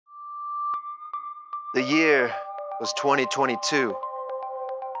The year was 2022.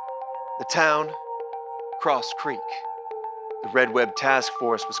 The town, Cross Creek. The Red Web Task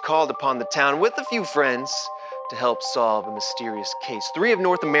Force was called upon the town with a few friends to help solve a mysterious case. Three of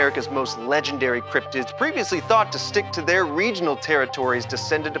North America's most legendary cryptids, previously thought to stick to their regional territories,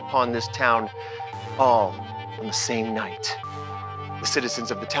 descended upon this town all on the same night. The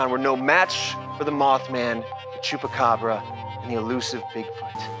citizens of the town were no match for the Mothman, the Chupacabra, and the elusive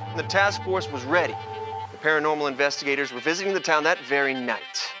Bigfoot. And the task force was ready. The paranormal investigators were visiting the town that very night.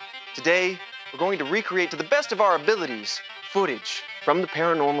 Today, we're going to recreate to the best of our abilities footage from the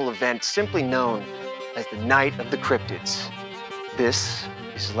paranormal event simply known as the Night of the Cryptids. This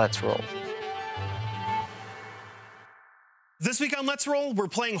is Let's Roll. This week on Let's Roll, we're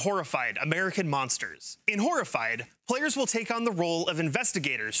playing Horrified, American Monsters. In Horrified, players will take on the role of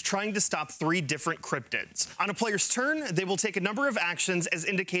investigators trying to stop 3 different cryptids. On a player's turn, they will take a number of actions as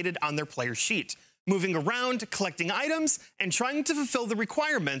indicated on their player sheet, moving around, collecting items, and trying to fulfill the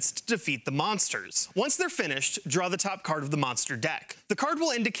requirements to defeat the monsters. Once they're finished, draw the top card of the monster deck. The card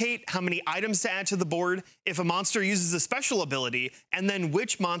will indicate how many items to add to the board, if a monster uses a special ability, and then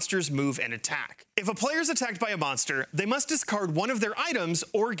which monsters move and attack. If a player is attacked by a monster, they must discard one of their items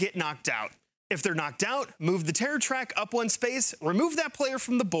or get knocked out. If they're knocked out, move the terror track up 1 space, remove that player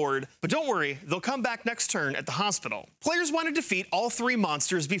from the board, but don't worry, they'll come back next turn at the hospital. Players want to defeat all 3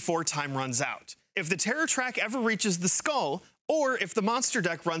 monsters before time runs out. If the terror track ever reaches the skull, or if the monster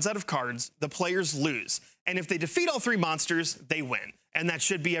deck runs out of cards, the players lose. And if they defeat all 3 monsters, they win. And that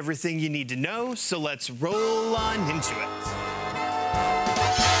should be everything you need to know, so let's roll on into it.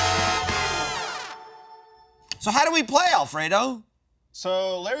 So how do we play, Alfredo?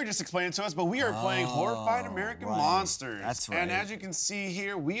 So Larry just explained it to us, but we are playing Horrified American Monsters. That's right. And as you can see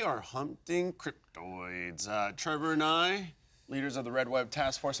here, we are hunting cryptoids. Trevor and I, leaders of the Red Web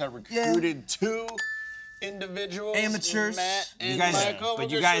Task Force, have recruited 2 individuals. Amateurs. Matt and you guys, Michael. but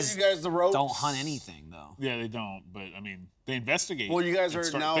We're you gonna guys, show you guys the ropes. don't hunt anything, though. Yeah, they don't, but I mean, they investigate. Well, you guys and are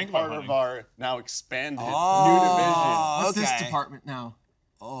start now thinking part about of hunting. our now expanded new Oh, What's okay. this department now?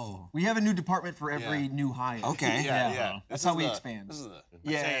 Oh. We have a new department for every new hire. Okay. division. Yeah. That's This how is we the- expand. This is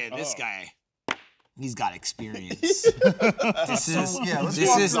the. Hey, this guy, he's got experience. let's This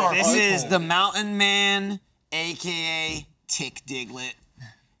walk is through our the Mountain Man, aka Tick Diglett.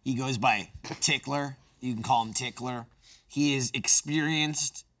 He goes by Tickler. You can call him Tickler. He is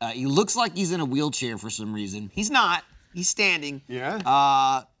experienced. He looks like he's in a wheelchair for some reason. He's not. He's standing.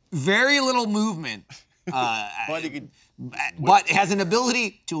 Yeah. Very little movement. But he could. But has an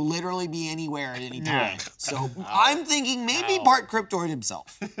ability to literally be anywhere at any time. So I'm thinking maybe Bart Cryptoid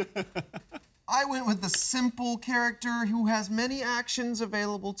himself. I went with the simple character who has many actions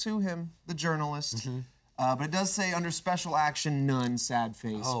available to him, the journalist. But it does say under special action, none, sad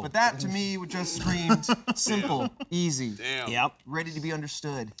face. But that to me would just screamed simple, easy, Yep. ready to be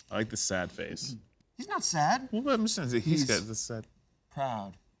understood. I like the sad face. He's not sad, Well, I'm just saying, he's got the sad.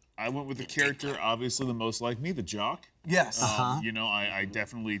 proud. I went with the character, obviously the most like me, the jock. Yes. You know, I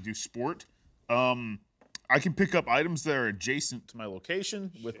definitely do sport. I can pick up items that are adjacent to my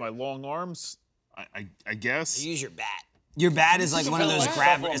location with my long arms. I guess. Use your bat. Your bat is like one of those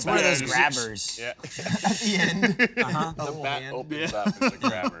grabbers. It's one of those grabbers. Yeah. At the end. The bat opens up. It's a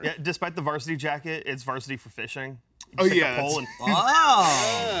grabber. Yeah, despite the varsity jacket, it's varsity for fishing. You Oh, stick a yeah, pole that's- and-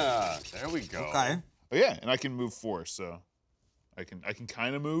 Oh. Yeah. There we go. Okay. Oh, yeah, and I can move 4, so I can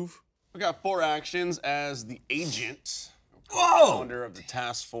kind of move. We got 4 actions as the agent, Whoa. founder of the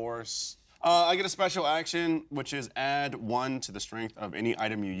task force. I get a special action, which is add 1 to the strength of any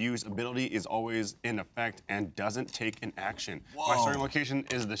item you use. Ability is always in effect and doesn't take an action. My starting location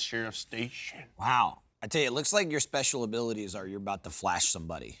is the sheriff's station. Wow. I tell you, it looks like your special abilities are you're about to flash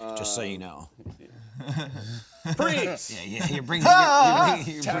somebody. Just so you know. Freeze! Yeah. You're bringing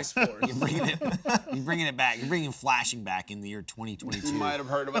Task force. You're bringing it back. You're bringing flashing back in the year 2022. You might have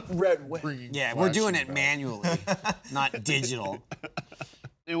heard about Red Web. Yeah, we're doing it manually, not digital.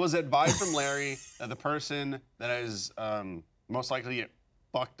 It was advised from Larry that the person that is most likely to get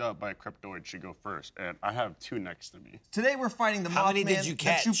fucked up by a cryptoid should go first, and I have 2 next to me. Today we're fighting the How many Mothman, did you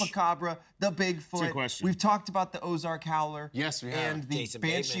catch? the Chupacabra, the Bigfoot. Good question. We've talked about the Ozark Howler. Yes, we have. And the Jason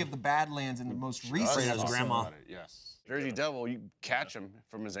Banshee Bateman. of the Badlands in the most recent Fredo's episode. grandma. About it, yes. Jersey Devil, you catch him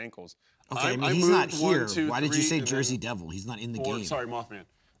from his ankles. Okay, I mean, I he's not moved 1, here. 2, Why did you 3, say and Jersey then Devil? He's not in the 4. game. Sorry, Mothman.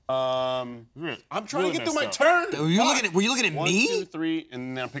 I'm trying Really to get through my messed turn. Were you looking at 1, me? 2, 3,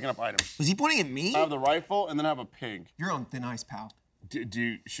 and then I'm picking up items. Was he pointing at me? I have the rifle, and then I have a pig. You're on thin ice, pal.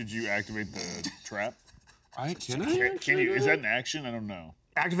 Should you activate the trap? Can Can you? Is that an action? I don't know.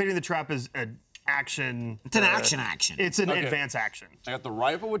 Activating the trap is an action. It's an action. It's an advance action. I got the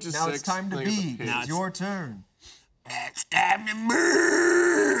rifle, which is Now 6. it's time to then I got the be. pig. It's your turn. It's time to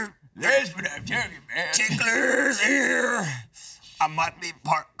move. That's what I'm talking about. Tickler's here. I might be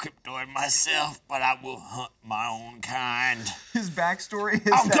part cryptoid myself, but I will hunt my own kind. His backstory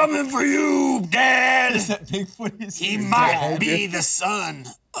is I'm coming for you, Dad. that Bigfoot is He his might dad. be the son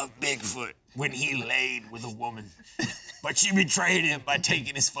of Bigfoot when he laid with a woman. But she betrayed him by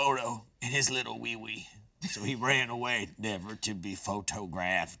taking his photo and his little wee-wee. So he ran away, never to be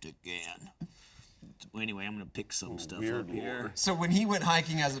photographed again. So anyway, I'm gonna pick some stuff up here. So when he went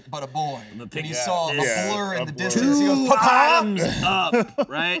hiking as but a boy, and pick he up saw a this. blur in a the blur. distance, he goes, Two "Papa!" items up,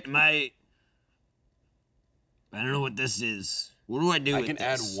 right? I don't know what this is. What do I do I with can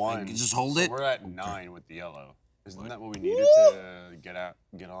add this? 1. I can just hold so it? We're at 9 with the yellow. Isn't that what we needed to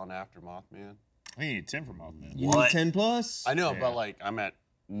get on after Mothman? I need 10 for Mothman. You What? need 10 plus? I know, but like I'm at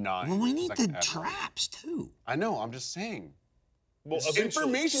 9. Well, we so need I can the add 1. traps too. I know. I'm just saying. Well, It's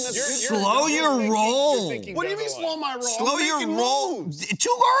information that's Slow your roll. What do you mean slow my roll? Slow I'm your making roll. moves. Too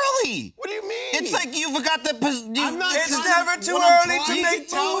early. What do you mean? It's like you forgot the. I'm not It's trying- never too what I'm early to trying make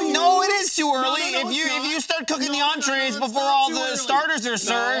tell you- No, it is too early. no, if you it's not. if you start cooking the No, entrees it's before not all too the early. starters are No,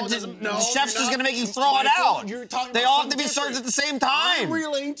 served, it doesn't- no, the chef's you're just not. gonna make you throw it Michael, out. you're talking They about all have to be something served at the same different. time. I'm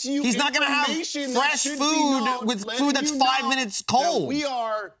relaying to you He's not gonna have information that fresh should be food known, with letting food that's you 5 know minutes that cold. We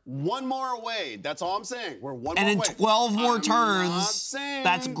are 1 more away. That's all I'm saying. We're 1 And more in away. 12 more I'm turns, not saying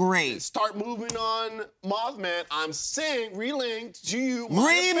that's great. Start moving on Mothman. I'm saying relaying to you my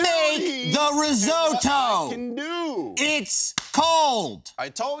Remake abilities the and what risotto. I can do. It's cold. I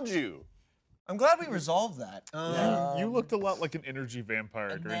told you. I'm glad we resolved that. You looked a lot like an energy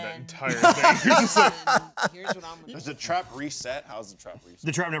vampire during that then- entire thing. You're just like, Here's what I'm gonna Does the trap reset? How's the trap reset?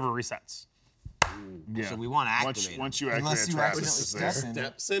 The trap never resets. yeah. So we want to activate him. Once you activate Unless a you trap, accidentally it's just there. step in it.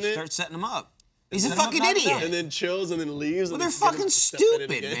 Steps in it. Start setting him up. He's a Set him up, fucking knock it out. idiot. And then chills and then leaves. Well, and they're then get him fucking to step in it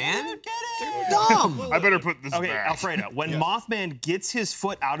stupid, again. man. They're dumb. I better put this Okay, back. Alfredo, when Mothman gets his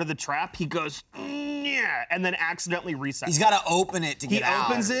foot out of the trap, he goes, yeah, and then accidentally resets. He's got to open it to He get out.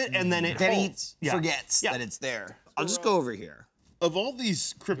 opens it and then it Then he holds. Yeah. forgets Yeah. that it's there. I'll just go over here. Of all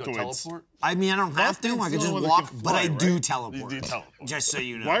these Go cryptoids, teleport? I mean, I don't have to. Mothman's I could the just one that walk, can but I fly, do right? teleport. You do teleport. Just so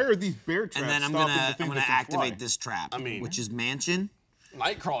you know. why are these bear traps and then I'm stopping gonna the things I'm gonna that can activate fly? this trap, I mean- which is mansion.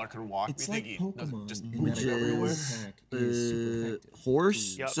 Nightcrawler can walk. It's we like think he doesn't Pokemon just in that everywhere attack is super effective.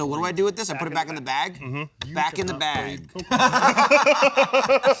 Horse. Yep. So what do I do with this? I put it back in the bag. Back in the bag.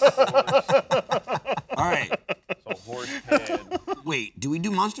 All right. So horse head. Wait. Do we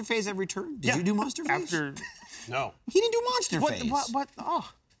do monster phase every turn? Did you do monster phase? After No. He didn't do monster what? phase. What? Oh,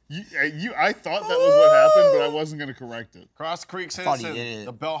 I thought that was what happened, but I wasn't gonna correct it. Cross Creek Thought he says did it.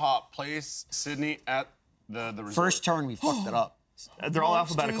 the bellhop. Place Sydney at the resort. First turn we fucked it up. they're all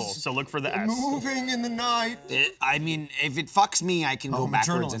alphabetical, so look for the S. Moving in the night. I mean, if it fucks me, I can go I'm a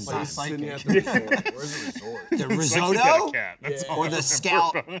backwards in journalist. time. I'm Sydney psychic. at the resort. Where's the resort? The It's like you risotto got a cat. That's all or I the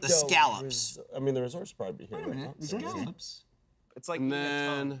remember. the scallops. I mean, the resort's probably here. Right now. Scallops. It's like And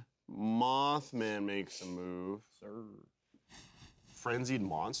then Mothman makes a move. Frenzied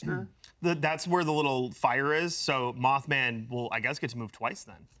monster? That's where the little fire is. So Mothman will, I guess, get to move twice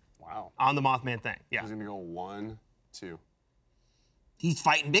then Wow. on the Mothman thing. Yeah. He's gonna go 1, 2. He's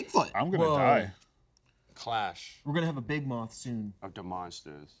fighting Bigfoot. I'm gonna Whoa. die. Clash We're gonna have a big moth soon. of the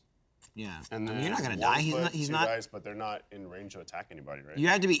monsters. Yeah. And I then mean, you're not gonna one die. He's foot, not. He's 2 not. dice, but they're not in range to attack anybody, right? You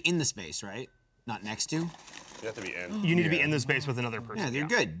have to be in the space, right? Not next to. You have to be in. You need to be in the space with another person. Yeah, you're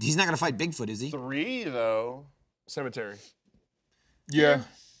good. He's not gonna fight Bigfoot, is he? 3 though. Cemetery. Yeah.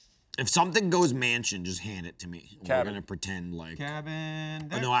 If something goes mansion, just hand it to me. We're Cabin. gonna pretend like. Cabin.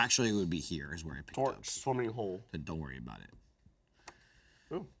 Oh, no, actually, it would be here. Is where I picked Torch. up. Swimming hole. So don't worry about it.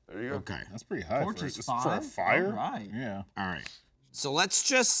 Ooh, there you go. Okay. That's pretty high Torch for, is for a 5? fire. All right. Yeah. All right. So let's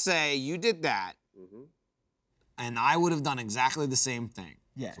just say you did that, and I would have done exactly the same thing.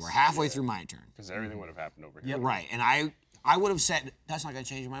 Yes. So we're halfway through my turn. Because everything would have happened over here. Right, and I would have said, that's not gonna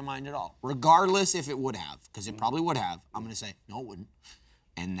change my mind at all. Regardless if it would have, because it probably would have, I'm gonna say, no, it wouldn't.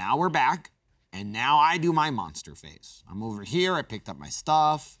 And now we're back, and now I do my monster phase. I'm over here, I picked up my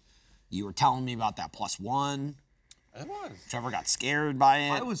stuff. You were telling me about that +1. It was. Trevor got scared by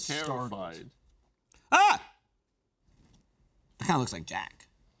it. I was startled. Terrified. Ah! That kind of looks like Jack.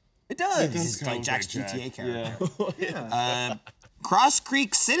 It does. This is like look Jack's like Jack. GTA character. Yeah. Cross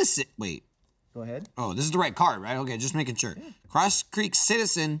Creek Citizen, wait. Go ahead. Oh, this is the right card, right? Okay, just making sure. Cross Creek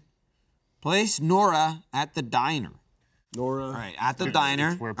Citizen, place Nora at the diner. Nora. All right, at the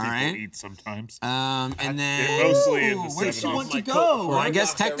diner. It's where All people right. eat sometimes. And then. Mostly in the Where does she 70s. want to go? Well, I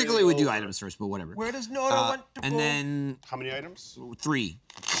guess technically we do items first, but whatever. Where does Nora want to go? And then How many items? 3.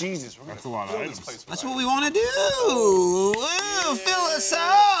 Jesus, we're That's a lot of fill items. this place with That's what we want to do. Ooh, fill us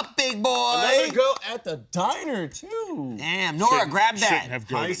up, big boy. Another goat at the diner too. Damn, Nora, grab Shouldn't that. have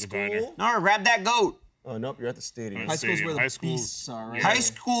goat High at the diner. school. Nora, grab that goat. Oh nope, you're at the stadium. High school's where the High school's- beasts are, right? High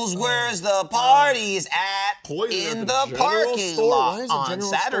school's where's the parties at Poison in at the general parking store? lot Why is the on general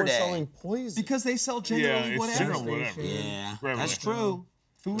store Saturday. selling poison? Because they sell Yeah, generally it's whatever. general whatever. Yeah, Whatever. that's true.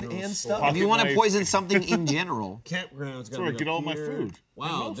 Food and stuff. If you Pocket want to knife. poison something in general, Campgrounds got where I get all my food.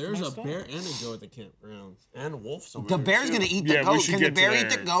 Wow, there's a bear and a goat at the campground. And a wolf somewhere. the bear's gonna eat the Yeah, we goat. should Can the get to bear eat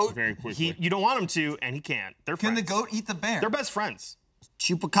there the goat? very quickly. You don't want him to, and he can't. They're Can friends. the goat eat the bear? They're best friends.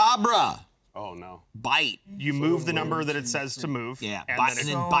 Chupacabra. Oh no. Bite. You move the number that it says to move. Yeah, and bite then, and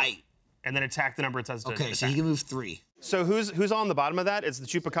then bite. and then attack the number it says to Okay, attack. so he can move 3. So who's on the bottom of that? It's the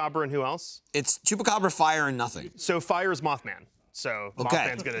Chupacabra and who else? It's Chupacabra, fire, and nothing. So fire is Mothman. So Okay.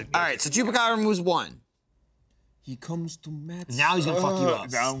 Mothman's gonna. All right, so Chupacabra moves 1. He comes to Matt's. Now he's gonna fuck you up.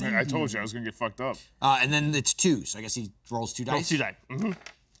 Now I told you I was gonna get fucked up. And then it's 2, so I guess he rolls 2 dice. Rolls 2 die. Mhm.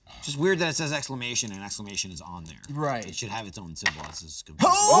 Just weird that it says exclamation and exclamation is on there. Right. It should have its own symbol. This is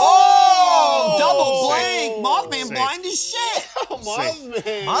Oh! double blank! Mothman Safe. blind as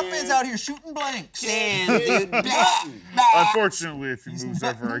shit! Mothman's out here shooting blanks. Damn, dude. Unfortunately, if he moves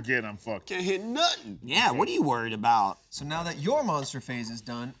ever again, I'm fucked. Can't hit nothing. Yeah, what are you worried about? So now that your monster phase is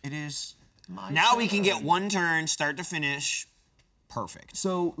done, it is my Now we turn. can get 1 turn, start to finish. Perfect.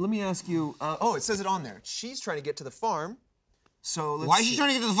 So let me ask you. Oh, it says it on there. She's trying to get to the farm. So let's Why is see. she trying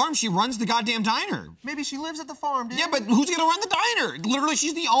to get to the farm? She runs the goddamn diner. Maybe she lives at the farm, dude. Yeah, but who's gonna run the diner? Literally,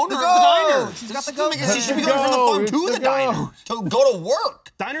 she's the owner of the goat. diner. She's got the This goat. doesn't make sense. She should be It's going the from the farm goat. to It's the the diner goat. to go to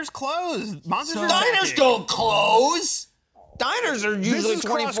work. Diner's closed. Monsters are Diners attacking. don't close. Diners are This usually is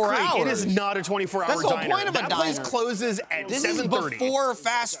Cross 24 Creek. hours. It is not a 24-hour That's the whole diner. point of a that place diner. closes at This is 7:30. before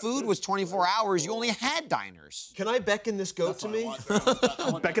fast food was 24 hours. You only had diners. Can I beckon this goat to me?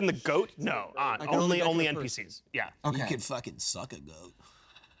 Beckon the goat? No, only only beckon a NPCs. Yeah. Okay. You could fucking suck a goat.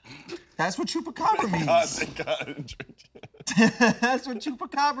 That's what chupacabra means. Thank God. That's what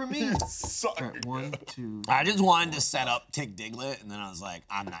chupacabra means. Suck. All right, 1, 2. I just wanted to set up Tick Diglett, and then I was like,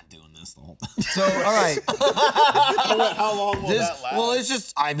 I'm not doing this the whole time. So, all right. How long will that last? Well, it's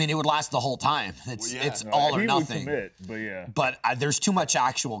just, I mean, it would last the whole time. It's yeah. it's all or he nothing. would commit, but yeah. But there's too much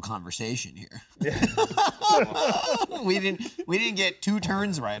actual conversation here. we didn't get 2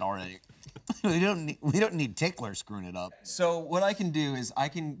 turns right already. we don't need Tickler screwing it up. So what I can do is I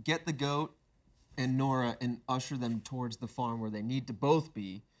can get the goat and Nora and usher them towards the farm where they need to both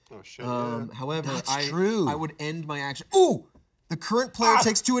be. Oh shit. However, That's true. I would end my action. Ooh! The current player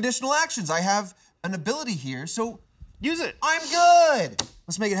takes 2 additional actions. I have an ability here, so Use it. I'm good.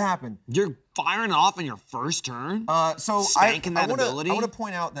 Let's make it happen. You're firing off in your first turn? So Spanking that wanna, ability? I want to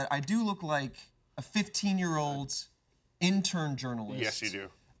point out that I do look like a 15-year-old intern journalist. Yes, you do.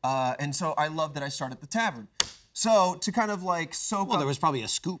 And so I love that I start at the tavern. So to kind of like soak Well, up, there was probably a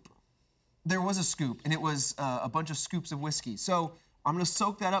scoop. there was a scoop, and it was a bunch of scoops of whiskey. So I'm gonna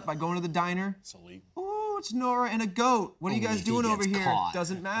soak that up by going to the diner. Salute. Ooh, it's Nora and a goat. What are you Only guys if he doing over gets here? caught.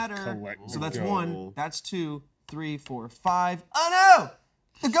 Doesn't matter. Collect So the that's goat. 1, that's 2, 3, 4, 5. Oh no!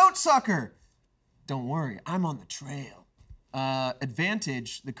 The goat sucker! Don't worry, I'm on the trail.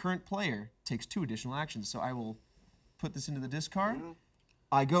 Advantage, the current player takes 2 additional actions. So I will put this into the discard.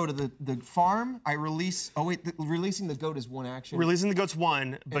 I go to the farm, I release, oh wait, releasing the goat is 1 action. Releasing the goat's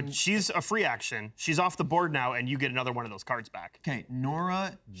 1, but she's a free action. She's off the board now, and you get another one of those cards back. Okay,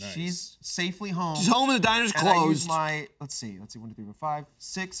 Nora, she's safely home. She's home and the diner's And I use closed. my, let's see, 1, 2, 3, 4, 5,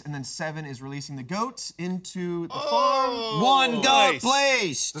 6, and then 7 is releasing the goat into the farm. 1 goat nice.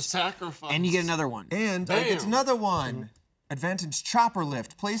 placed. The sacrifice. And you get another one. And I get Bam. another one. Advantage chopper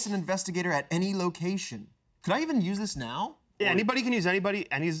lift. Place an investigator at any location. Could I even use this now? Yeah, anybody can use anybody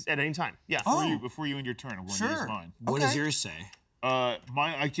at any time. Yeah. Before you end your turn, I'm going to use Sure. mine. What does Okay. yours say?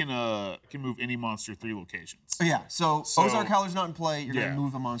 Mine, I can move any monster 3 locations. Oh, yeah, so Ozark Howler's not in play. You're Yeah. gonna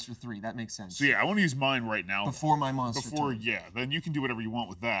move a monster 3. That makes sense. So yeah, I want to use mine right now. Before my monster Before, turn. yeah. Then you can do whatever you want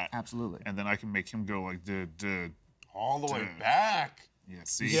with that. Absolutely. And then I can make him go like All the way back. yeah.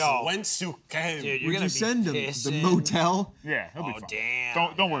 See. Yo. Whence you came. Dude, Would you send him the motel? Yeah, he'll be fine.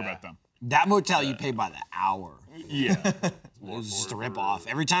 damn. Don't worry about them. That motel you pay by the hour. Yeah. It was just a rip off.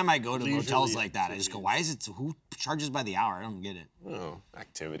 Every time I go to motels like that, I just go, why is it, who charges by the hour? I don't get it. Oh,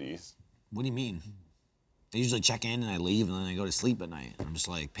 activities. What do you mean? I usually check in and I leave and then I go to sleep at night. I'm just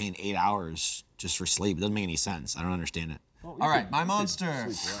like paying 8 hours just for sleep. It doesn't make any sense. I don't understand it. All right, my monster.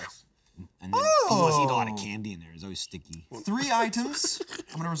 And then he must eat a lot of candy in there. It's always sticky. 3 items.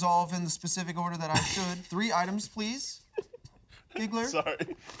 I'm gonna resolve in the specific order that I should. 3 items, please. Giggler. Sorry.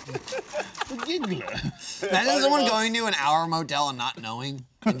 Imagine someone going to an hour motel and not knowing,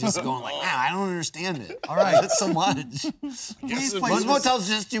 and just going like, "Man, I don't understand it. All right. That's so much." Please place Most this, motels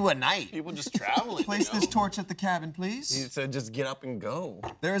just do a night. People just traveling. place this torch at the cabin, please. He said just get up and go.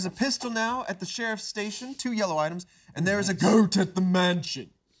 There is a pistol now at the sheriff's station, 2 yellow items, and there is a goat at the mansion.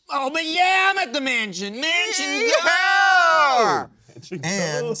 Oh, but yeah, I'm at the mansion. Mansion, go!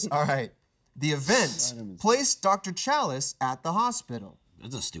 And, all right, the event. Place Dr. Chalice at the hospital.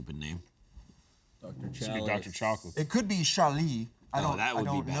 That's a stupid name. Should be Dr. Chocolate. It could be Charlie. I don't, that would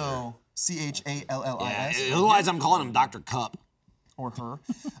I be don't better. know. C-H-A-L-L-I-S. Yeah, otherwise, I'm calling him Dr. Cup. Or her.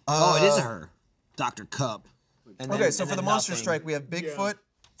 Oh, it is a her. Dr. Cup. And okay, so for the monster strike, we have Bigfoot,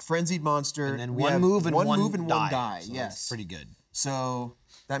 Frenzied Monster. And then we one have move and one one move and one die. die. So Yes. that's pretty good. So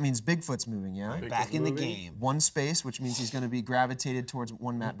that means Bigfoot's moving, yeah? Back in the game. 1 space, which means he's going to be gravitated towards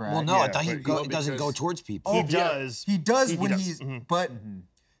one Matt Bragg. Well, no, I Yeah, thought but it doesn't go towards people. He does. He does when does. he's, but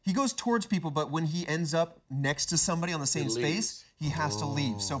he goes towards people, but when he ends up next to somebody on the same space, he has to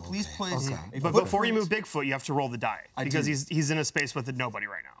leave. So please place a But before you move Bigfoot, you have to roll the die because do. he's in a space with nobody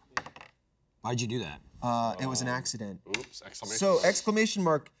right now. Why'd you do that? It was an accident. Oops, exclamation. So, exclamation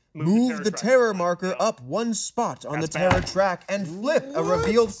mark, move the terror marker up 1 spot on the That's terror bad. track and flip a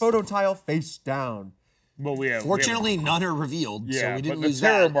revealed photo tile face down. Well, we have. Fortunately, none are revealed, so Yeah, we didn't but the lose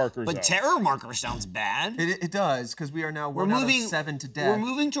terror that. marker's But up. terror marker sounds bad. It does, because we are now We're 1 out moving of 7 to We're death.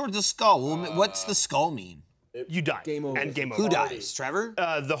 moving towards the skull. What's the skull mean? You die. Game over. And game over. Who dies? Trevor?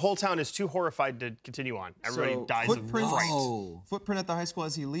 The whole town is too horrified to continue on. Everybody So, dies of footprints- fright. Oh. Footprint at the high school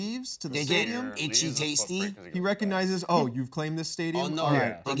as he leaves to the They stadium. get itchy tasty. He recognizes, oh, you've claimed this stadium? Oh, no. All Yeah.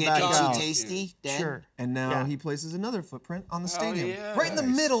 right, They I'm get back itchy out. tasty. Dead. Sure. And now Yeah. he places another footprint on the stadium, yeah. right in the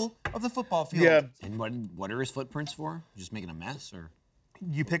middle of the football field. Yeah. And what are his footprints for? Just making a mess, or?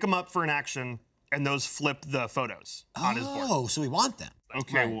 You pick them up for an action, and those flip the photos on his board. Oh, so we want them.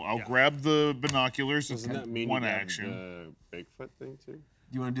 Okay, well, I'll grab the binoculars. Doesn't that mean one you grab action. the Bigfoot thing too? Do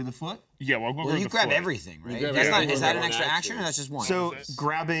you want to do the foot? Yeah, well, I'm going to Well, you grab foot. everything, right? grab That's not, everything is that with an extra one action, action. or that's just one? So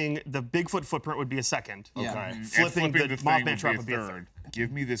grabbing the Bigfoot footprint would be a second. Yeah. Okay. And Flipping the thing Mothman would trap be would be a third.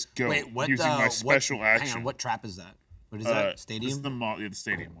 Give me this goat Wait, what? using my what- special action. Hang on, what trap is that? What is This that? is Stadium? the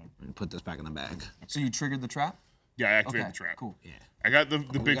stadium one. Put this back in the bag. So you triggered the trap? Yeah, I activated Okay, the trap. cool. Yeah. I got the We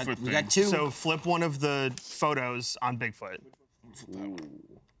Bigfoot got, thing. we got 2. So flip one of the photos on Bigfoot.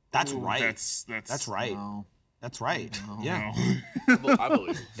 That's right. That's right. No. That's right. Yeah. No. I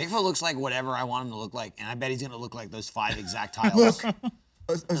believe. Bigfoot looks like whatever I want him to look like, and I bet he's gonna look like those 5 exact tiles.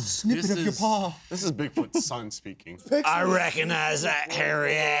 A snippet of your paw. This is Bigfoot's son speaking. I recognize that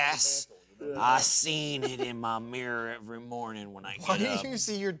hairy ass. I seen it in my mirror every morning when I Why get up. do you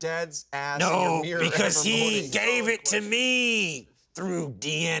see your dad's ass in your No, mirror because every he morning? gave it to me through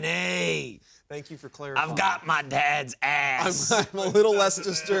DNA. Thank you for clarifying. I've got my dad's ass. I'm a little less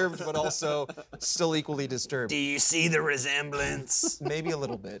disturbed, but also still equally disturbed. Do you see the resemblance? Maybe a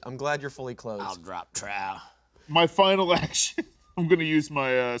little bit. I'm glad you're fully clothed. I'll drop trow. My final action. I'm going to use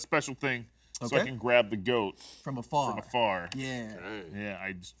my special thing so I Okay. can grab the goat From afar. from afar. Yeah. Yeah,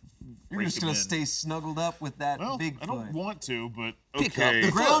 I just. You're break just him going in. to stay snuggled up with that Well, Bigfoot. I don't want to, but Pick up okay. the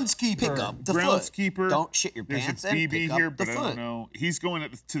The groundskeeper. Pick up the foot. Groundskeeper. Don't shit your There's pants a and BB pick here, up the but I foot. don't know. He's going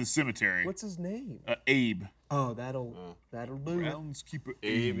to the cemetery. What's his name? Abe. Oh, that'll do it. Groundskeeper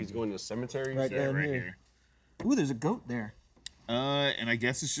Abe, he's going to the cemetery. Right Yeah, down right here. here. Ooh, there's a goat there. And I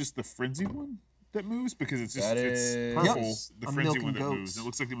guess it's just the frenzied one that moves because it's just That it's is- purple. Yep. The I'm frenzied milking one that moves. goats. It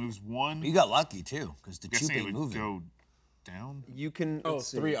looks like it moves 1. You got lucky too, because the Guessing troop it ain't would moving. go down. You can. Oh, let's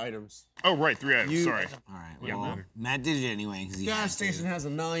see. 3 items. Oh, right, 3 items. You- Sorry. All right. Yeah, Well, better. Matt did it anyway because he had Gas to. station has a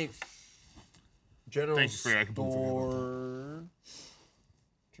knife. General Thank you for that. I completely forgot store.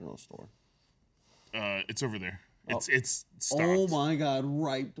 General store. It's over there. It's stopped. Oh my god,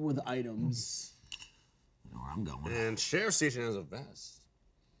 ripe with items. I know where I'm going. And sheriff station has a vest.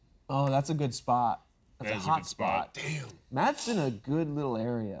 Oh, that's a good spot. That's That a is a hot good spot. Damn. Matt's in a good little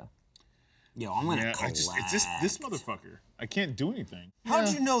area. Yo, I'm gonna Yeah, collect. it's just this motherfucker. I can't do anything. How'd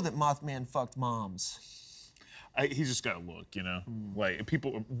you know that Mothman fucked moms? He's just got to look, you know? Like,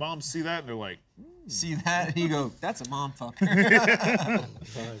 people, moms see that and they're like, See that? And you go, that's a mom fucker.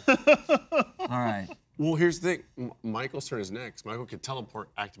 All right. Well, here's the thing. Michael's turn is next. Michael can teleport,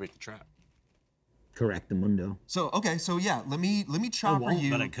 activate the trap. Correct the mundo. So okay, so yeah, let me chopper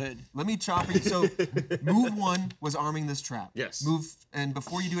you. but I could. Let me chopper you. So move 1 was arming this trap. Yes. Move, and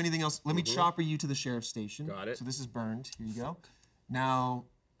before you do anything else, let me chopper you to the sheriff's station. Got it. So this is burned. Here you go. Now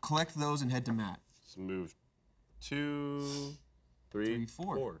collect those and head to Matt. So move 2, 3,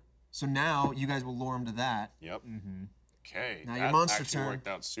 4. 4. So now you guys will lure him to that. Yep. Okay. Now that your monster actually turn. worked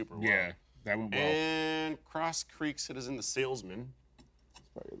out super well. Yeah, that went well. And Cross Creek Citizen, the salesman.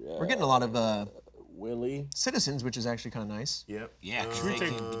 We're getting a lot of Willie. citizens, which is actually kind of nice. Yep. Yeah, because Should we they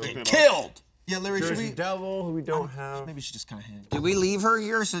take can that get off? killed. Yeah, Larry, should Jersey we? Devil, who we don't have. Maybe we should just kind of hang. Did we leave her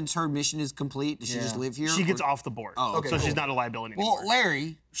here since her mission is complete? Does she Yeah. just live here? She gets Or- off the board. Oh, okay, so she's cool. not a liability anymore. Well,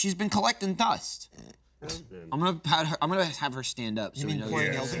 Larry, she's been collecting dust. I'm gonna have her stand up so we mean know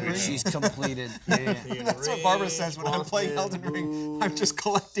playing Elden Ring? she's completed. Yeah. That's what Barbara says when I'm playing Elden Ring. I'm just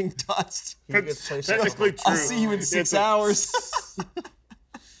collecting dust. He gets placed Technically true. I'll see you in 6 hours.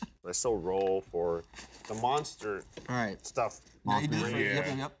 I still roll for the monster All right. stuff. Now you do it for,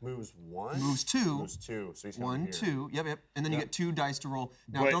 Yeah. yep. Moves 1. Moves 2. Moves 2. So he's coming 1, here. 2. Yep. And then you get 2 dice to roll.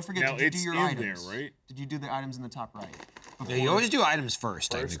 Now, But don't forget, now did you do it's your in items? there, right? Did you do the items in the top right? Yeah, you always do items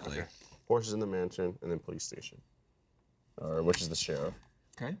first, technically. Okay. Horses in the mansion, and then police station. Which is the sheriff.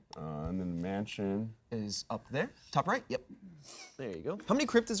 Okay. And then the mansion. Is up there. Top right? Yep. There you go. How many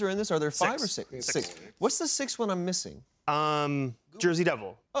cryptids are in this? Are there 5 or 6? 6. What's the 6th one I'm missing? Jersey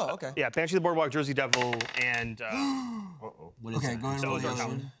Devil. Oh, okay. Yeah, Banshee the Boardwalk, Jersey Devil, and What is Okay, that? go ahead and roll Those the are other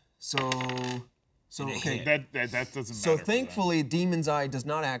coming. one. So okay. That doesn't matter. So for thankfully, Demon's Eye does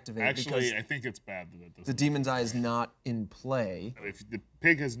not activate that. Actually, because I think it's bad that it the doesn't. Demon's Eye is not in play. If the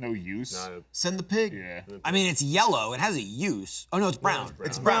pig has no use, Send the pig. yeah. I mean, it's yellow. It has a use. Oh no, it's brown.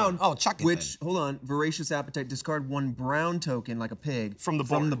 It's brown. Oh, chuck it. Which, hold on, Voracious Appetite, discard 1 brown token like a pig. From the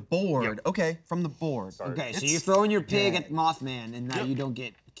From the board. board. Okay, from the board. then. Okay, so It's- you're throwing your pig at Mothman, and now you don't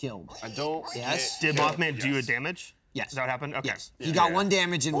get killed. I don't. Yes. did Mothman do a damage? Yes. Is that what happened? Okay. Yes. He got 1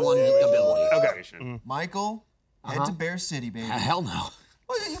 damage and 1 ability. Okay. Michael, head to Bear City, baby. Hell no.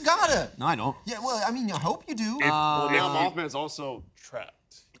 Well, you gotta. No, I don't. Yeah, well, I mean, I hope you do. Well, now Mothman's also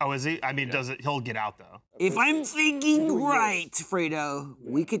trapped. Oh, is he? I mean, does it? He'll get out though. If I'm thinking right, Fredo,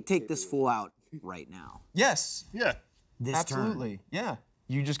 we could take this fool out right now. Yes, Yeah, This absolutely. Yeah.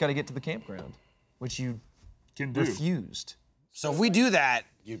 You just gotta get to the campground, which you can do. refused. So if we do that,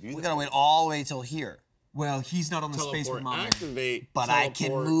 we gotta wait all the way till here. Well, he's not on the space with Mama. Activate. But I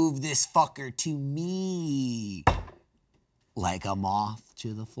can move this fucker to me. Like a moth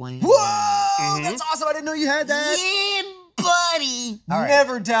to the flame. Whoa! That's awesome. I didn't know you had that. Yeah, buddy.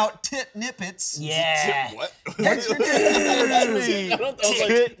 Never doubt tit nippets. Yeah. What? Extra tit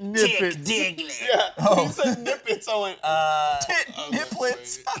Tick Diglett. Yeah. He said nippets. I went.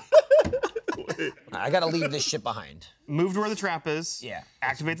 niplets. I gotta leave this shit behind. Move to where the trap is. Yeah.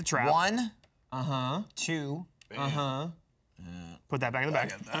 Activate the trap. 1, Uh-huh. 2, Uh-huh. Put that back in the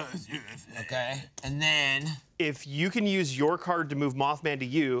bag. okay, and then If you can use your card to move Mothman to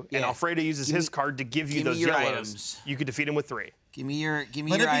you, and Yeah. Alfredo uses his card to give you give me those your yellows, items. you could defeat him with 3. give me your Let it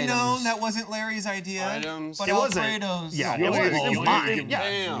your be items. known that wasn't Larry's idea, Items. but It wasn't. Alfredo's. Yeah, You it only- was. you only mine. give-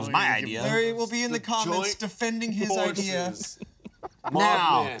 Yeah. It was my idea. Larry will be in the comments joint defending his idea. Forces.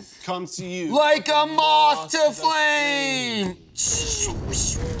 Now. Mothman comes to you. Like a moth to flame.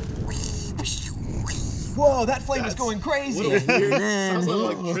 Whoa, that flame is going crazy. Sounds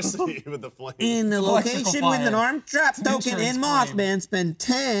like electricity with the flame. In the Electrical location with an fire. armed trap token insurance in claim. Mothman, spend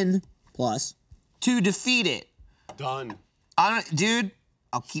 10 plus. To defeat it. Done. Dude,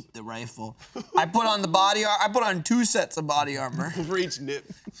 I'll keep the rifle. I put on the body armor. I put on 2 sets of body armor. For each nip.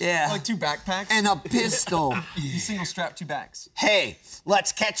 Yeah. Like 2 backpacks. And a pistol. you single strap 2 backs. Hey,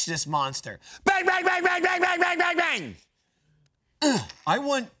 let's catch this monster. Bang, bang, bang, bang, bang, bang, bang, bang, bang. I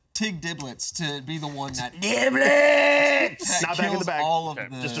want Tig Diblets to be the one that, Diblet! that Not back in kills the bag. all of Okay,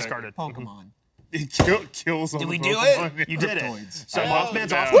 the just discard it. Pokemon. It kills all Did the we do Pokemon. it? You did it. Cryptoids. So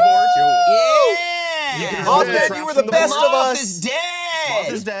Mothman's yeah. off the board. Yeah! Mothman, you were the best of Moth us. is dead!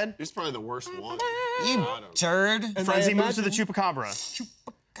 Moth is dead. He's probably the worst one. You turd. Frenzy moves to the Chupacabra.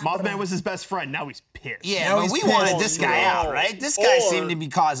 Mothman was his best friend. Now he's pissed. Yeah, Now but he's we pissed. wanted this guy No. out, right? This guy Or seemed to be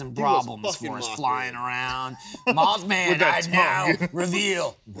causing problems fucking for us, Mothman. flying around. Mothman, With that I now tongue.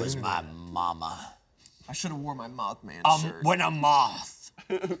 reveal, was my mama. I should have wore my Mothman shirt. When a moth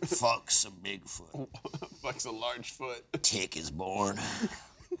fucks a Bigfoot, Fucks a large foot. Tick is born.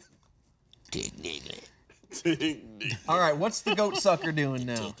 Tick Diglett. All right, what's the goat sucker doing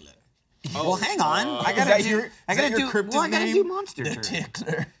now? Well, hang on. I Is gotta that do. your- I is that gotta your do. cryptid Well, I gotta name? do monster The turn.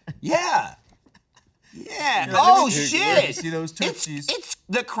 Tickler. Yeah. Yeah. Yeah, Oh let me shit! see those tootsies. It's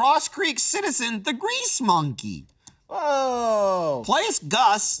the Cross Creek Citizen, the Grease Monkey. Whoa. Place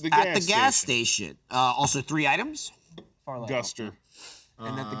Gus The at the gas gas station. Also 3 items. Far left. Guster.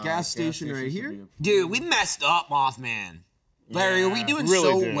 And at the gas station right here. Dude, we messed up, Mothman. Larry, are we doing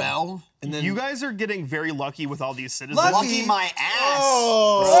really so did. well? And then You guys are getting very lucky with all these citizens. Lucky my ass.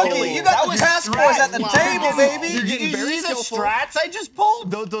 Lucky, you got the task force at the table, baby. You're getting Did you very see the skillful. strats I just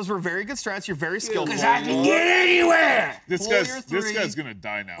pulled? Those were very good strats. You're very skillful. Because I can get anywhere. This Pull your guy's 3. gonna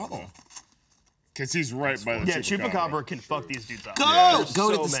die now, though. Because he's right by the Yeah, Chupacabra. Chupacabra can fuck these dudes up. Go! Yeah. Go So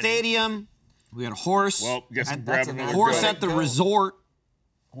to the many. stadium. We got a horse. Well, guess I'm That's grabbing an another horse goat. at the resort.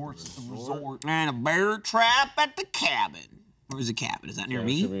 Horse at the resort. And a bear trap at the cabin. Where's the cabin? Is that near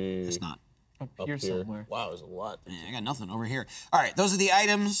me? It's not. Up here somewhere. Wow, there's a lot. Yeah, I got nothing over here. All right, those are the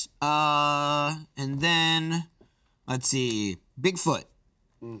items. And then, let's see. Bigfoot.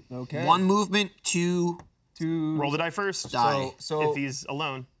 Okay. 1 movement, 2. Roll the die first. Die. So If he's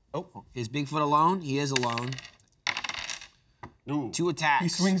alone. Is Bigfoot alone? He is alone. Ooh. 2 attacks. he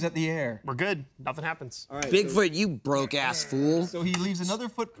swings at the air. We're good. Nothing happens. Bigfoot, you broke ass fool. So he leaves another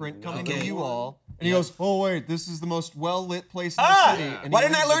footprint coming Okay. to you all. And he goes, oh, wait, this is the most well-lit place in the city. And Why he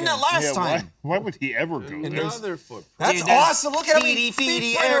didn't I leaves learn that again. last Yeah, time? why would he ever go there? Another footprint. That's Dude, there's awesome. Look at him.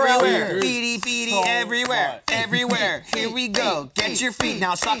 Feety Right around everywhere. here. Feety So everywhere. much. Everywhere. Here we go. Get your feet.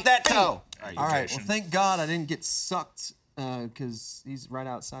 Now suck that toe. All right, well, thank God I didn't get sucked because he's right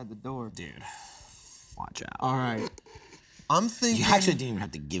outside the door. Dude, watch out. All right. I'm thinking You actually didn't even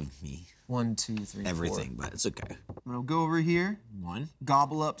have to give me 1, 2, 3, 4. everything, but it's okay. I'm gonna go over here, 1,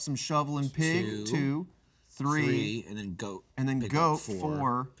 gobble up some shovel and pig, 2, 2, 3, 3, and then goat. and then Pick goat, up 4.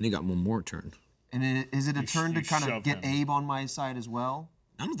 4. And you got one more turn. And then is it a turn to you kind of shove get him. Abe on my side as well?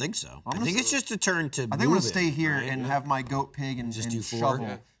 I don't think so. I gonna think it's just a turn to I think I'm gonna move stay it, here right? and have my goat, pig, and, Just and do 4? shovel.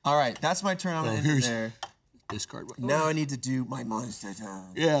 Yeah. All right, that's my turn. I'm gonna end it here's- there. Discard one. Now I need to do my monster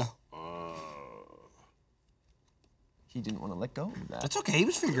turn. Yeah. He didn't want to let go of that. That's okay. He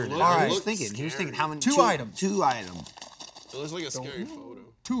was figuring it All out. right. He was thinking. He was thinking how many? 2 items. 2 items. It looks like a scary photo.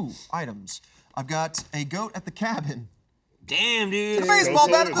 2 items. I've got a goat at the cabin. Damn, dude. The baseball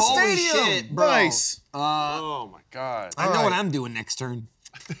bat at the Holy stadium. shit, bro. Nice. Oh my God. I know All what right. I'm doing next turn.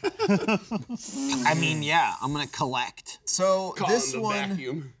 I mean, yeah, I'm gonna collect. So Call this him the one,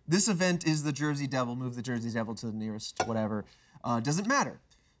 vacuum. this event is the Jersey Devil. Move the Jersey Devil to the nearest whatever. Doesn't matter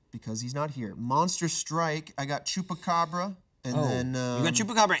because he's not here. Monster Strike. I got Chupacabra, and then You got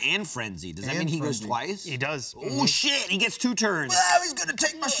Chupacabra and Frenzy. Does that and mean he goes Frenzy. twice? He does. Oh shit! He gets 2 turns. Oh, he's gonna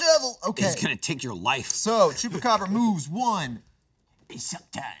take my shovel. Okay. He's gonna take your life. So Chupacabra moves 1. It's suck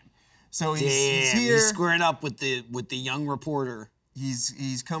time. So Damn, he's here. he's squaring up with the young reporter.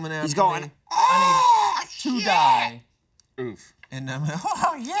 He's coming after He's going. me. Oh, I need 2 die, Oof. and I'm like,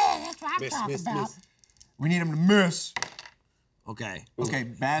 oh yeah, that's what I'm talking about. We need him to miss. Okay. Okay,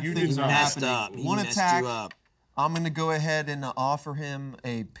 bad You things did are not. Messed happening. up. He One messed attack. you up. I'm gonna go ahead and offer him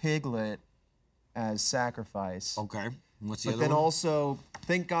a piglet as sacrifice. Okay. What's the But other then one? also,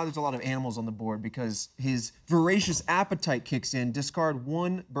 thank God there's a lot of animals on the board because his voracious appetite kicks in. Discard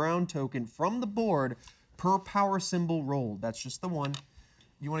 1 brown token from the board per power symbol rolled. That's just the one.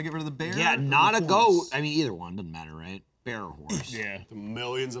 You want to get rid of the bear? Yeah, or the not a horse? goat. I mean, either one doesn't matter, right? Bear or horse. Yeah. The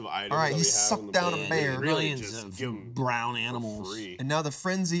millions of items. All right, that he we have sucked on the down a board, bear. really Millions just of give 'em brown for animals. free. And now the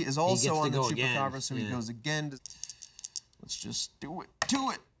frenzy is also gets to on the go again, Chupacabra, so he yeah. goes again. Let's just do it. Do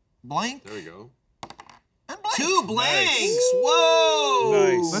it. Blank There we go. and blank. 2 blanks.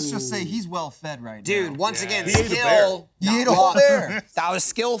 Whoa. Nice. Let's just say he's well fed right now. Dude, once again, He ate a skill. he ate a not whole luck. bear. That was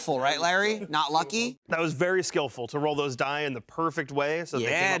skillful, right, Larry? Not lucky? That was very skillful to roll those die in the perfect way. So they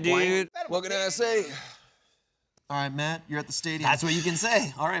Yeah, came up blank. dude. What can I say? All right, Matt, you're at the stadium. That's what you can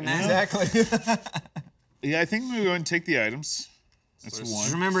say. All right, man. exactly. Yeah, I think we go and take the items. That's Just one.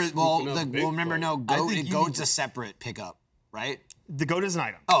 Just remember, well, Scooping up remember, Bigfoot. no, I goat, think you goat's need a separate pickup, right? The goat is an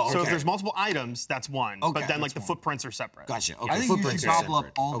item. Oh, So if okay. there's multiple items, that's one. Okay, but then like that's the one. footprints are separate. Gotcha. Okay, I think you footprints should are gobble up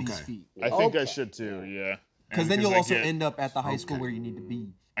separate. all Okay. these feet. I think I should too, yeah. Because then you'll I also get- end up at the high school where you need to be.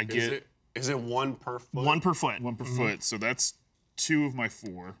 I Is get it 1 per foot? One per foot. one per foot, so that's 2 of my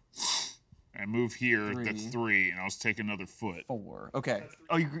 4. I move here, that's 3. 3, and I'll just take another foot. 4. Okay.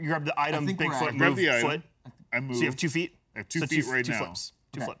 Oh, you grab the item, think we're Bigfoot, at- move, Grab the item. foot. I move. So you have 2 feet? I have 2 So feet right two now. flips.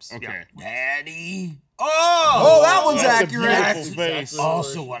 Two Okay. flips. Okay. Yeah. Daddy. Oh, Oh! that one's That's accurate. a beautiful face.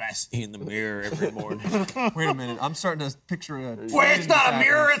 Also what I see in the mirror every morning. Wait a minute. I'm starting to picture a. Wait, it's not a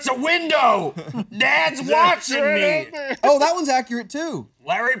mirror, it's a window! Dad's watching me! Oh, that one's accurate too.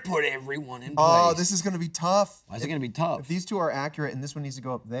 Larry put everyone in place. Oh, this is gonna be tough. Why is it gonna be tough? If these two are accurate and this one needs to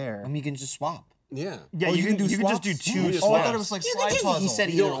go up there. I mean, you can just swap. Yeah. Yeah, Oh, you can just swaps? do 2 Oh, I swaps. thought it was like slide puzzle. He said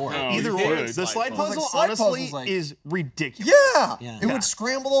either or. No, Either you or. could. The slide I was like, puzzle, slide honestly, puzzle's like- is ridiculous. Yeah. Yeah. It would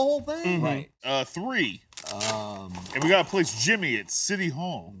scramble the whole thing. Right. 3. And we gotta place Jimmy at City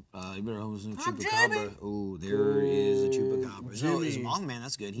Hall. You better hope it's no Chupacabra. Oh, there is a Chupacabra. No, it's Mothman,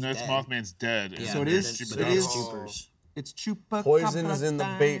 that's good. He's That's dead. Mothman's dead. Yeah, So it but is- that's- so but it that's is- Chupers. It's Chupa. Poison is in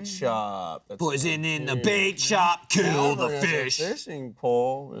the bait shop. That's Poison in the here. bait shop, kill the There's a fish. Fishing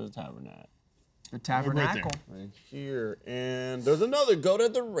pole. Where's the tabernacle? The tabernacle. Right here. And there's another goat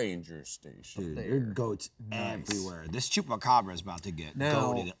at the ranger station. Dude, there are goats everywhere. This chupacabra is about to get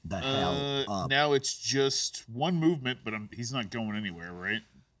Now- goated the hell up. Now it's just one movement, but he's not going anywhere, right?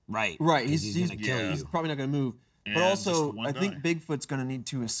 Right. Right. 'cause He's gonna kill he's you. probably not gonna move. And But also, just one I think die. Bigfoot's gonna need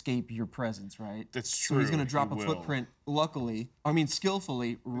to escape your presence, right? That's So he's true, gonna drop he a will. footprint.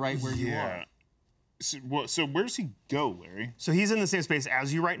 Skillfully, right where you are. So where does he go, Larry? So he's in the same space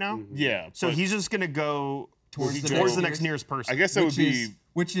as you right now. Yeah. So but he's just gonna go Towards the towards the next next nearest person. I guess that would be.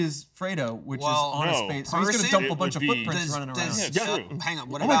 Which is Fredo, which Well, is on a no, space. So he's gonna person? dump a It bunch of would be- footprints running around. Yeah, true. Hang on.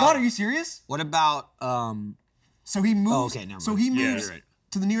 What Oh about? my God, are you serious? What about So he moves. Oh, okay, never so mind. he Yeah. moves You're right.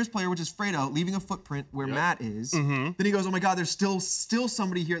 to the nearest player, which is Fredo, leaving a footprint where Matt is. Then he goes, "Oh my God, there's still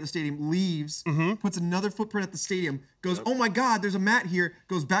somebody here at the stadium." Leaves, puts another footprint at the stadium. Goes, "Oh my God, there's a Matt here."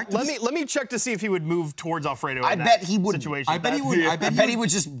 Goes back to. Let me check to see if he would move towards Alfredo. I in that bet he would. Situation. I bet he would. I bet he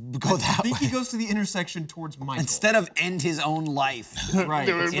would just go I that think way he goes to the intersection towards Michael. instead of end his own life right.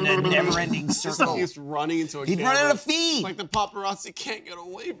 in a never-ending circle. He's running into a He'd camera. run out of feet. Like the paparazzi can't get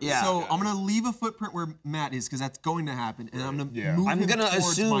away from Yeah. So I'm gonna leave a footprint where Matt is because that's going to happen, and I'm gonna Yeah. move I'm him gonna towards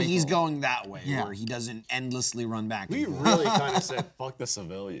assume he's Michael. going that way, Yeah. where he doesn't endlessly run back. We and forth. really kind of said, fuck the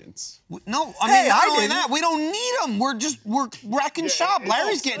civilians. No, I Hey, mean not I only didn't. that, we don't need them. We're wrecking shop.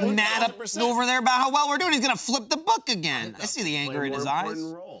 Larry's getting mad up 100%. over there about how well we're doing. He's gonna flip the book again. I see the anger in his eyes.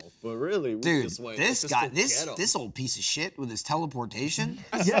 But really, Dude, this way, this guy, this old piece of shit with his teleportation.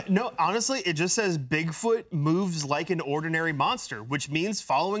 Yeah, no, honestly, it just says Bigfoot moves like an ordinary monster, which means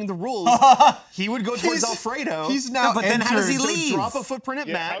following the rules, he would go towards Alfredo. He's now. but then how does he entered- leave? Drop a footprint at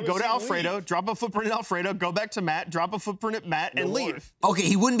how Matt, does go to he Alfredo, leave? drop a footprint at Alfredo, go back to Matt, drop a footprint at Matt, and leave. Okay,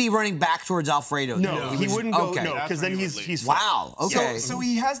 he wouldn't be running back towards Alfredo. No, he would wouldn't go. okay. No, because then That's where he would he's Wow. Okay. So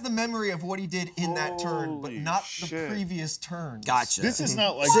he has the memory of what he did in that turn, but Holy not the shit. previous turn. Gotcha. This is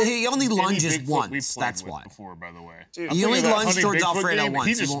not like. So he only any lunges Bigfoot once, we've played that's with why. Before, by the way. He only lunged towards Alfredo once.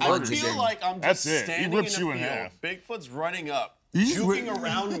 He He just won't I lunge murders feel you. like I'm That's just it. He standing rips in you a in field. half. Bigfoot's running up, just juking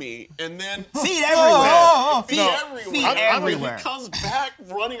around me, and then Feet everywhere. feet No, everywhere. feet And everywhere. He comes back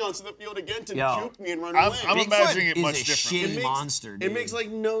running onto the field again to Yo. juke me and run I'm away. imagining it is much a differently. shitty monster, dude. It makes like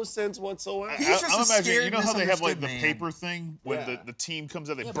no sense whatsoever. He's just I'm a imagining, scared, you know how they have like the misunderstood man. paper thing when Yeah. the team comes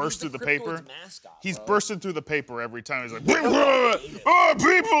out, they but burst he's through the the paper. Cryptid's mascot, He's bro. bursting through the paper every time. He's like, oh,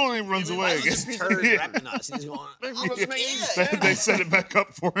 people, and he runs away again. This turd repping us. He's going, They set it back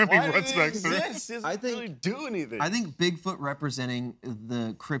up for him. He Why runs did back it through. exist? It doesn't really do anything. I think Bigfoot representing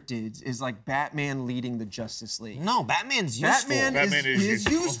the cryptids is like Batman leading the Justice League. no, Batman's useful. Batman, Batman is is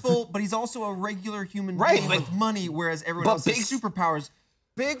useful. useful, but he's also a regular human Right, being but- with money, whereas everyone but else has Big- superpowers.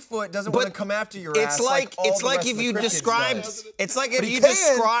 Bigfoot doesn't But want to come after your It's ass. like all it's the like rest if of the you cryptids described does. it's like But if he you can, he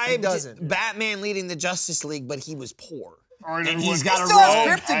described doesn't. Batman leading the Justice League, but he was poor. Or And he's got a still has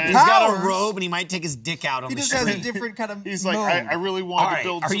robe. cryptid He's got a powers. robe, and he might take his dick out on He the just has a street. different kind of He's like, mode. I really wanted All to right,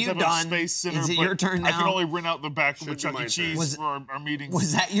 build are some you type done? of space center, Is it but your turn I can now? only rent out the back of the Should be Chuck my E. Cheese turn. for our meetings.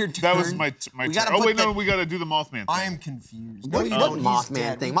 Was that your turn? That was my We turn. gotta Oh put wait, no, the- we got to do the Mothman thing. I am confused. What you what don't, he's Mothman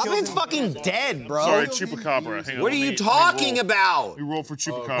dead. thing? We killed Mothman's him. fucking dead, bro. Sorry, Chupacabra. Hang on, What are let you me talking roll. about? We roll for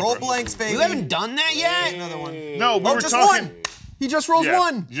Chupacabra. Roll blanks, baby. You haven't done that yet? Another one. No, we Oh, were just talking. one. He just rolls Yeah,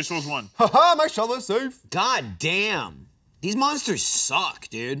 one. he just rolls one. Haha, my shovel is safe. God damn. These monsters suck,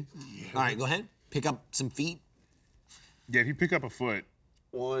 dude. All right, go ahead. Pick up some feet. Yeah, if you pick up a foot,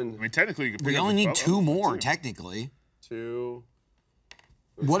 One, I mean, technically you can pick We up only a need foot. two more, technically. two.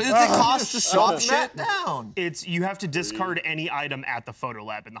 What does it cost to swap Shut shit? that down. It's you have to discard any item at the photo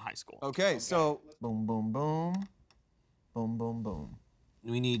lab in the high school. Okay, so boom, boom, boom, boom, boom, boom.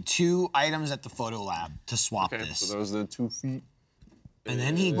 We need two items at the photo lab to swap Okay, this. so those are the 2 feet. And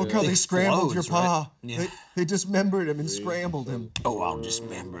then he Look how they scrambled your explodes, right? pa. Yeah. They dismembered him and scrambled him. Oh, I'll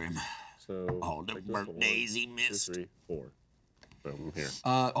dismember him. So All the like this, birthdays he 1, 2, missed. 3, 4. Boom, here.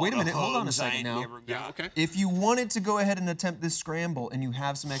 Wait a minute, hold on a Hugs I second now. never got. Yeah, okay. If you wanted to go ahead and attempt this scramble and you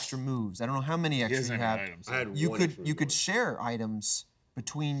have some extra moves, I don't know how many He extra doesn't you have have. any items. I had You one could extra you could one. share items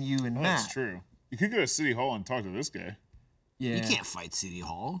between you and Oh, Matt. that's true. You could go to City Hall and talk to this guy. Yeah. You can't fight City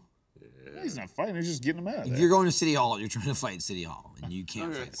Hall. He's not fighting. He's just getting him out of If there. you're going to City Hall, you're trying to fight City Hall, and you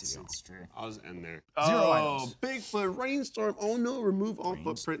can't Okay. fight City Hall. That's true. I'll just end there. Zero items. Bigfoot, rainstorm. Oh no, remove all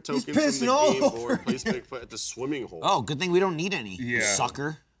footprint tokens from pissing the all game over board. Place Bigfoot at the swimming hole. Oh, good thing we don't need any. You Yeah.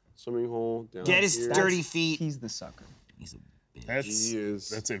 sucker. Swimming hole down Get his here. dirty feet. He's the sucker. He's a bitch. That's He is-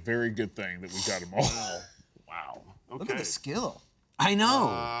 that's a very good thing that we got him all. Wow. Okay. Look at the skill. I know.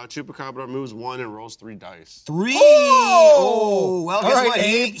 Chupacabra moves 1 and rolls 3 dice. 3. Oh! Well, guess All right, what?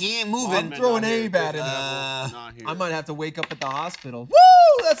 Abe. He ain't moving. Throw an Abe at him. Not here. I might have to wake up at the hospital.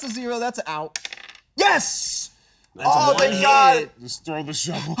 Woo! That's a 0. That's an out. Yes! Oh, thank God! Just throw the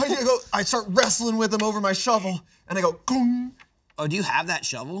shovel. I start wrestling with him over my shovel, and I go, Goong. Oh, do you have that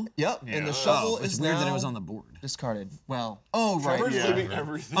shovel? Yep, and the shovel It's is weird now that it was on the board. discarded. Well, right. Trevor's Yeah. leaving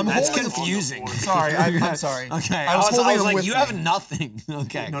everything. I'm That's holding- confusing. Sorry, I'm sorry. Okay, I was I holding was him like, with you me. have nothing.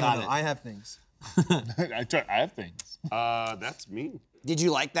 Okay, No, got it. I have things. I have things. That's me. Did you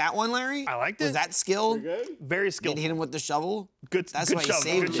like that one, Larry? I liked it. Was that skilled? Very Did skilled. hit him with the shovel? Good, That's good why you shovel.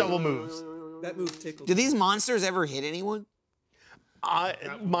 saved Good it. shovel moves. That move tickled. Do these monsters ever hit anyone?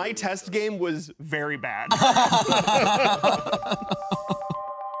 My test game was very bad.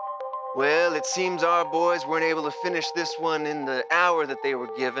 Well, it seems our boys weren't able to finish this one in the hour that they were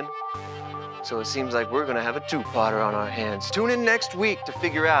given. So it seems like we're gonna have a two-parter on our hands. Tune in next week to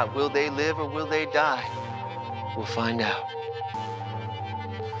figure out, will they live or will they die? We'll find out.